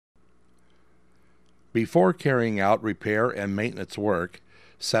Before carrying out repair and maintenance work,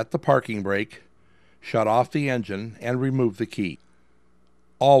 set the parking brake, shut off the engine, and remove the key.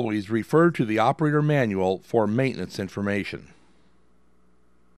 Always refer to the operator manual for maintenance information.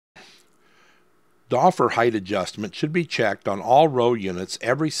 Doffer height adjustment should be checked on all row units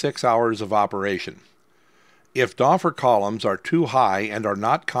every 6 hours of operation. If doffer columns are too high and are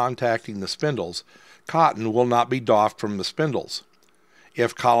not contacting the spindles, cotton will not be doffed from the spindles.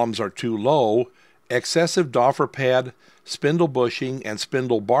 If columns are too low, excessive doffer pad, spindle bushing, and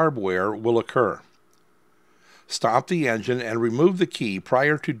spindle barb wear will occur. Stop the engine and remove the key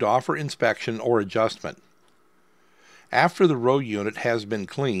prior to doffer inspection or adjustment. After the row unit has been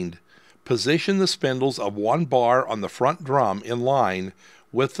cleaned, position the spindles of one bar on the front drum in line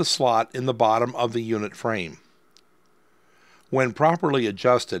with the slot in the bottom of the unit frame. When properly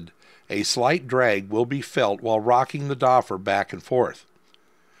adjusted, a slight drag will be felt while rocking the doffer back and forth.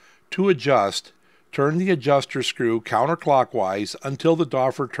 To adjust, turn the adjuster screw counterclockwise until the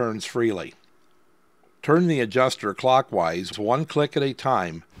doffer turns freely. Turn the adjuster clockwise one click at a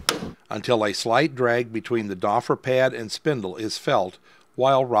time until a slight drag between the doffer pad and spindle is felt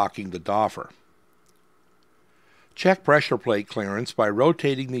while rocking the doffer. Check pressure plate clearance by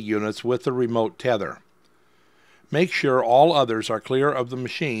rotating the units with the remote tether. Make sure all others are clear of the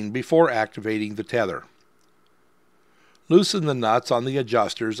machine before activating the tether. Loosen the nuts on the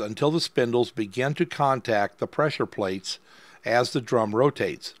adjusters until the spindles begin to contact the pressure plates as the drum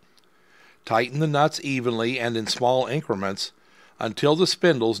rotates. Tighten the nuts evenly and in small increments until the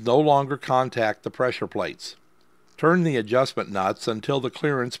spindles no longer contact the pressure plates. Turn the adjustment nuts until the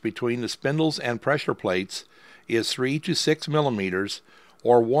clearance between the spindles and pressure plates is 3 to 6 millimeters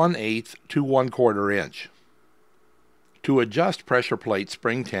or 1/8 to 1/4 inch. To adjust pressure plate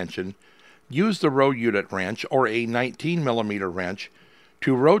spring tension, use the row unit wrench or a 19 millimeter wrench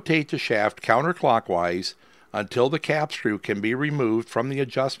to rotate the shaft counterclockwise until the cap screw can be removed from the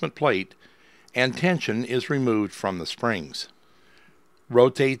adjustment plate and tension is removed from the springs.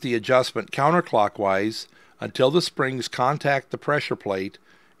 Rotate the adjustment counterclockwise until the springs contact the pressure plate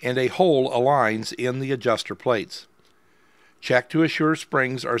and a hole aligns in the adjuster plates. Check to assure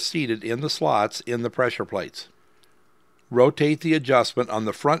springs are seated in the slots in the pressure plates. Rotate the adjustment on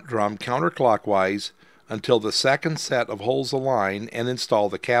the front drum counterclockwise until the second set of holes align and install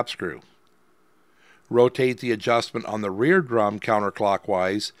the cap screw. Rotate the adjustment on the rear drum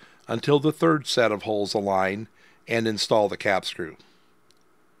counterclockwise until the third set of holes align and install the cap screw.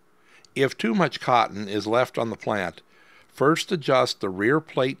 If too much cotton is left on the plant, first adjust the rear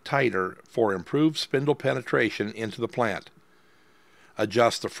plate tighter for improved spindle penetration into the plant.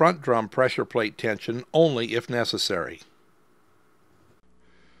 Adjust the front drum pressure plate tension only if necessary.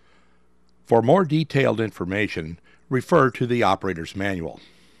 For more detailed information, refer to the operator's manual.